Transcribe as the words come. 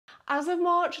As of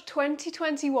March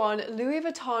 2021, Louis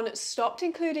Vuitton stopped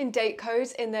including date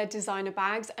codes in their designer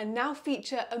bags and now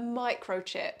feature a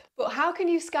microchip. But how can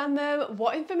you scan them?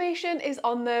 What information is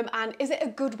on them? And is it a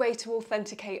good way to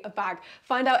authenticate a bag?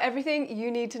 Find out everything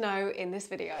you need to know in this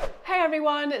video. Hey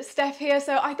everyone, Steph here.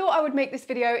 So I thought I would make this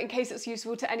video in case it's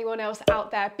useful to anyone else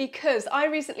out there because I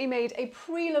recently made a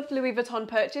pre-loved Louis Vuitton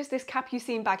purchase, this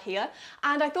Capucine bag here.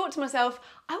 And I thought to myself,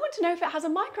 I want to know if it has a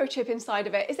microchip inside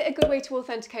of it. Is it a good way to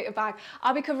authenticate a bag?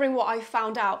 I'll be covering what I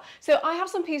found out. So I have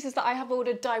some pieces that I have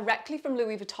ordered directly from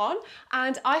Louis Vuitton,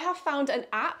 and I have found an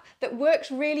app that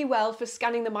works really well for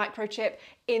scanning the microchip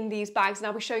in these bags, and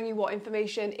I'll be showing you what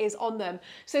information is on them.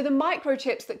 So the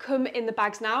microchips that come in the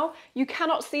bags now, you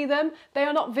cannot see them. They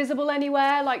are not visible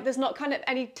anywhere, like there's not kind of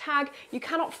any tag. You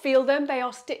cannot feel them. They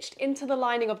are stitched into the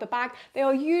lining of the bag. They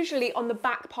are usually on the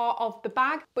back part of the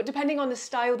bag, but depending on the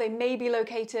style, they may be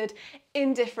located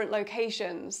in different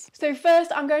locations. So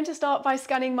first, I'm going to start by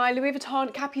scanning my Louis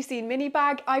Vuitton Capucine mini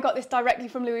bag. I got this directly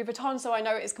from Louis Vuitton, so I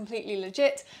know it is completely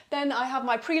legit. Then I have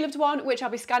my pre-loved one, which I'll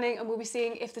be scanning, and we'll be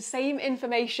seeing if the same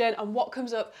information and what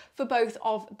comes up for both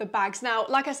of the bags. Now,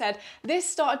 like I said, this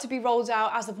started to be rolled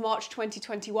out as of March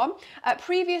 2021.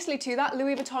 Previously to that,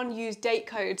 Louis Vuitton used date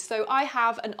codes. So I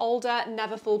have an older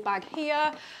Neverfull bag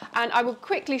here, and I will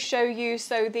quickly show you.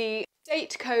 So the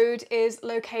date code is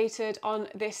located on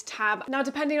this tab. Now,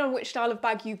 depending on which style of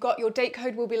bag you got, your date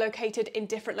code will be located in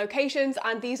different locations,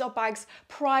 and these are bags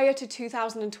prior to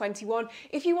 2021.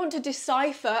 If you want to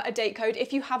decipher a date code,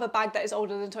 if you have a bag that is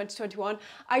older than 2021,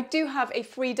 I do have a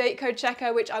free date code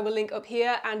checker, which I will link up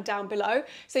here and down below.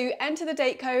 So you enter the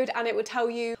date code and it will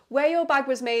tell you where your bag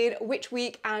was made, which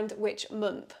week and which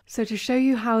month. So to show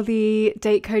you how the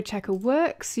date code checker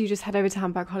works, you just head over to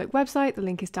Handbagholic website. The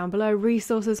link is down below.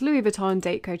 Resources, Louis Vuitton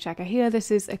date code checker here. This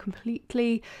is a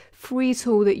completely free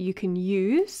tool that you can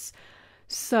use.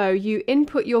 So you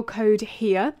input your code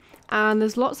here, and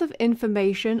there's lots of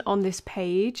information on this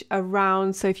page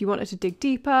around, so if you wanted to dig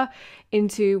deeper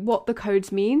into what the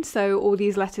codes mean. So all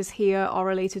these letters here are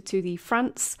related to the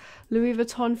France Louis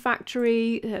Vuitton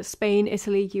factory, Spain,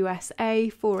 Italy, USA,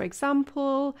 for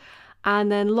example,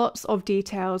 and then lots of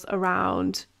details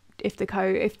around if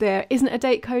there isn't a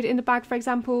date code in the bag, for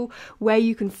example, where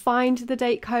you can find the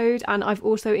date code. And I've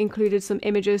also included some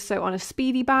images, so on a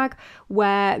Speedy bag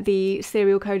where the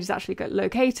serial code is actually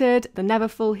located, the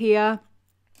Neverfull here,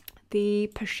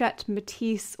 the Pochette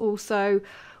Matisse also,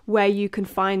 where you can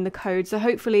find the code. So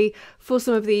hopefully for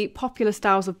some of the popular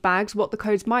styles of bags, what the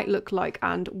codes might look like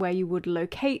and where you would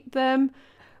locate them.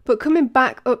 But coming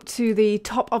back up to the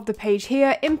top of the page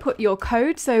here, input your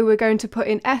code. So we're going to put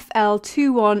in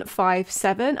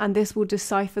FL2157, and this will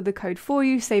decipher the code for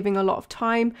you, saving a lot of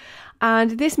time.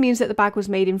 And this means that the bag was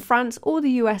made in France or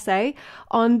the USA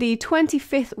on the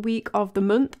 25th week of the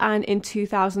month and in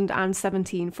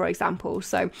 2017, for example.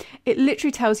 So it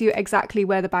literally tells you exactly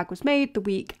where the bag was made, the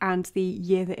week and the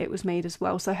year that it was made as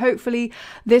well. So hopefully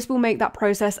this will make that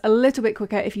process a little bit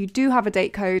quicker if you do have a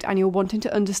date code and you're wanting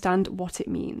to understand what it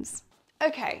means.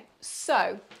 Okay,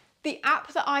 so the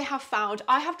app that I have found,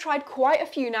 I have tried quite a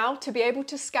few now to be able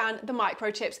to scan the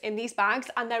microchips in these bags,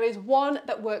 and there is one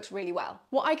that works really well.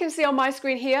 What I can see on my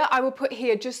screen here, I will put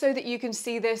here just so that you can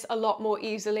see this a lot more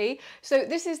easily. So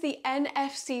this is the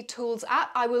NFC Tools app.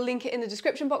 I will link it in the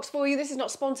description box for you. This is not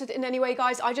sponsored in any way,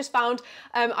 guys. I just found,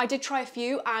 I did try a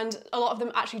few and a lot of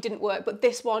them actually didn't work, but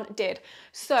this one did.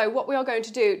 So what we are going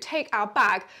to do, take our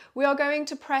bag, we are going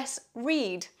to press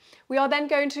read. We are then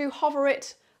going to hover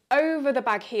it over the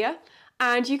bag here,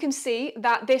 and you can see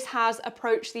that this has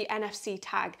approached the NFC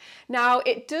tag. Now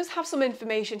it does have some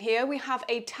information here. We have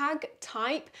a tag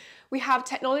type, we have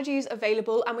technologies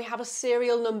available, and we have a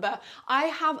serial number. I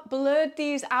have blurred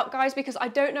these out, guys, because I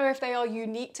don't know if they are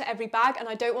unique to every bag and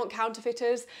I don't want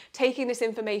counterfeiters taking this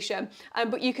information,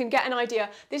 but you can get an idea.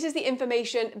 This is the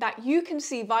information that you can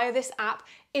see via this app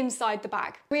inside the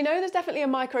bag. We know there's definitely a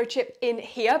microchip in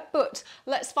here, but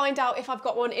let's find out if I've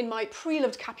got one in my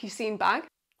pre-loved Capucine bag.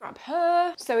 Grab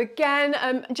her. So again,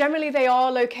 generally they are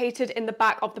located in the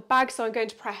back of the bag, so I'm going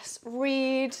to press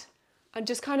read and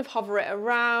just kind of hover it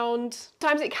around.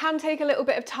 Sometimes it can take a little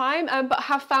bit of time, but I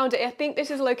have found it. I think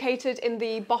this is located in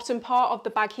the bottom part of the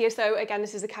bag here. So again,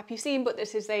 this is a Capucine, but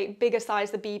this is a bigger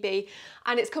size, the BB,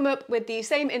 and it's come up with the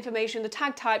same information, the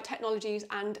tag type, technologies,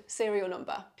 and serial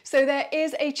number. So there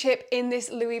is a chip in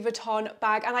this Louis Vuitton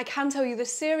bag, and I can tell you the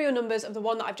serial numbers of the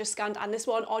one that I've just scanned and this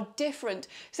one are different.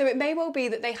 So it may well be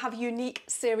that they have unique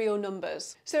serial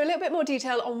numbers. So a little bit more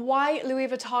detail on why Louis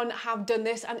Vuitton have done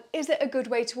this, and is it a good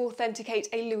way to authenticate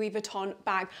a Louis Vuitton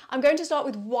bag? I'm going to start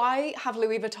with why have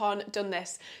Louis Vuitton done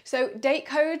this. So date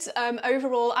codes,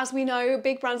 overall, as we know,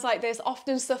 big brands like this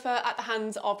often suffer at the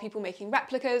hands of people making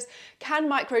replicas. Can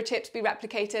microchips be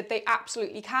replicated? They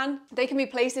absolutely can. They can be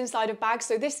placed inside of bags,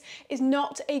 so this is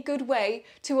not a good way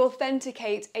to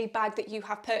authenticate a bag that you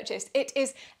have purchased. It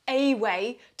is a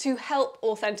way to help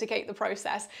authenticate the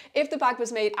process. If the bag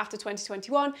was made after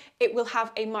 2021, it will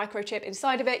have a microchip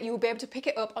inside of it. You will be able to pick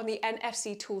it up on the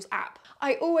NFC Tools app.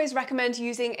 I always recommend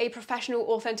using a professional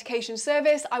authentication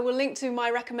service. I will link to my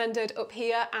recommended up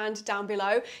here and down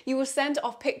below. You will send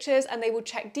off pictures and they will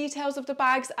check details of the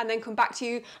bags and then come back to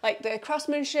you, like the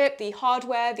craftsmanship, the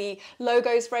hardware, the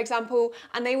logos, for example,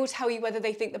 and they will tell you whether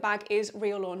they think the bag is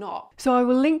real or not. So I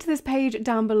will link to this page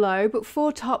down below, but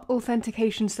for top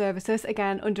authentication services,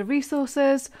 again, under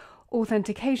resources,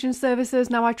 authentication services.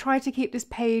 Now I try to keep this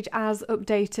page as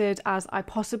updated as I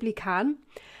possibly can.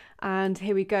 And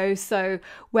here we go. So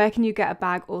where can you get a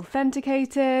bag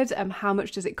authenticated? How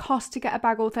much does it cost to get a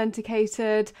bag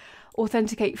authenticated?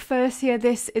 Authenticate First here.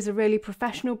 This is a really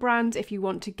professional brand if you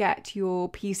want to get your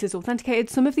pieces authenticated.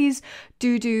 Some of these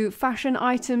do fashion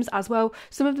items as well.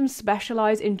 Some of them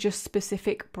specialize in just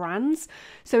specific brands.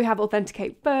 So we have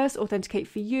Authenticate First, Authenticate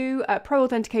for You, Pro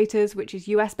Authenticators, which is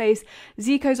US based,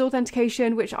 Zico's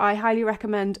Authentication, which I highly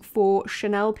recommend for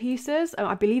Chanel pieces.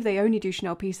 I believe they only do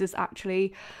Chanel pieces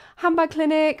actually. Handbag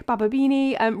Clinic,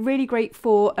 Bababini, really great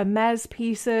for Hermes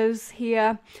pieces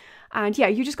here. And yeah,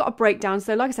 you just got a breakdown.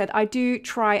 So like I said, I do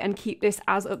try and keep this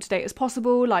as up to date as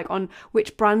possible, like on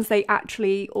which brands they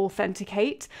actually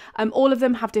authenticate. All of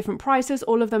them have different prices.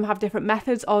 All of them have different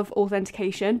methods of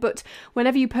authentication. But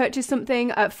whenever you purchase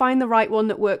something, find the right one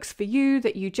that works for you,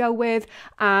 that you gel with.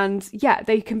 And yeah,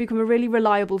 they can become a really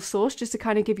reliable source just to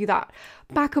kind of give you that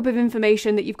backup of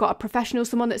information that you've got a professional,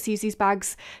 someone that sees these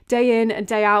bags day in and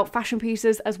day out, fashion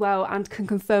pieces as well, and can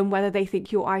confirm whether they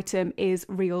think your item is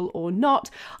real or not.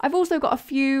 I've also got a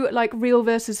few like real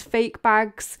versus fake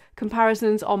bags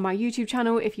comparisons on my YouTube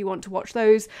channel if you want to watch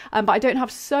those, but I don't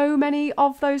have so many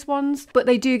of those ones, but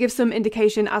they do give some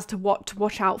indication as to what to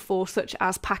watch out for, such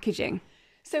as packaging.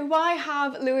 So why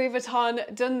have Louis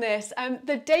Vuitton done this?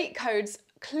 The date codes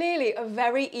clearly are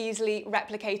very easily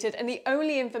replicated, and the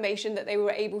only information that they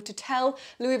were able to tell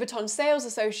Louis Vuitton sales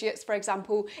associates, for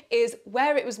example, is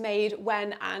where it was made,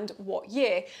 when and what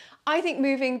year. I think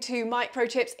moving to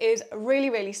microchips is really,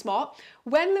 really smart.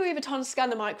 When Louis Vuitton scan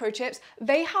the microchips,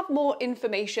 they have more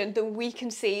information than we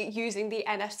can see using the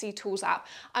NFC Tools app.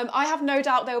 I have no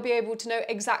doubt they'll be able to know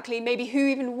exactly maybe who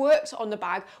even worked on the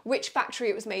bag, which factory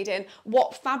it was made in,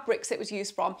 what fabrics it was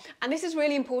used from. And this is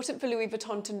really important for Louis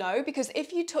Vuitton to know, because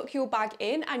if you took your bag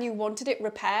in and you wanted it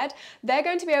repaired, they're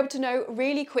going to be able to know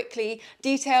really quickly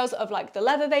details of like the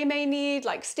leather they may need,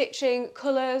 like stitching,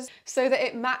 colors, so that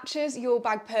it matches your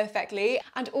bag perfectly.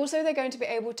 And also they're going to be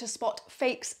able to spot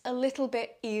fakes a little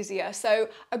bit easier. So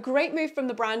a great move from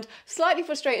the brand, slightly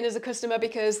frustrating as a customer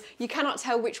because you cannot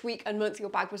tell which week and month your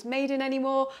bag was made in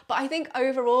anymore. But I think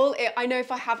overall, I know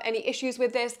if I have any issues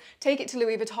with this, take it to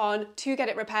Louis Vuitton to get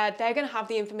it repaired. They're going to have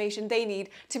the information they need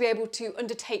to be able to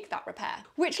undertake that repair.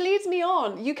 Which leads me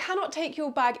on, you cannot take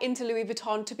your bag into Louis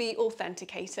Vuitton to be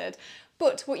authenticated.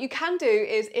 But what you can do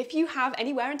is, if you have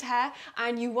any wear and tear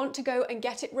and you want to go and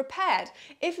get it repaired,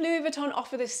 if Louis Vuitton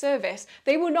offer this service,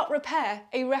 they will not repair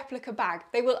a replica bag.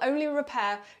 They will only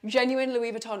repair genuine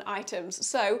Louis Vuitton items.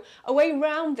 So a way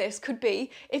around this could be,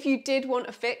 if you did want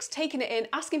a fix, taking it in,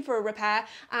 asking for a repair,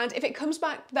 and if it comes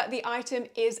back that the item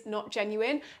is not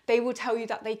genuine, they will tell you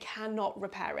that they cannot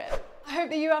repair it. I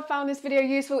hope that you have found this video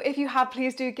useful. If you have,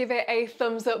 please do give it a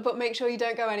thumbs up, but make sure you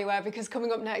don't go anywhere, because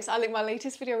coming up next, I'll link my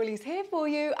latest video release here for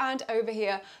you, and over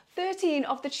here, 13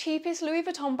 of the cheapest Louis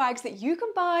Vuitton bags that you can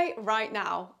buy right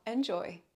now. Enjoy.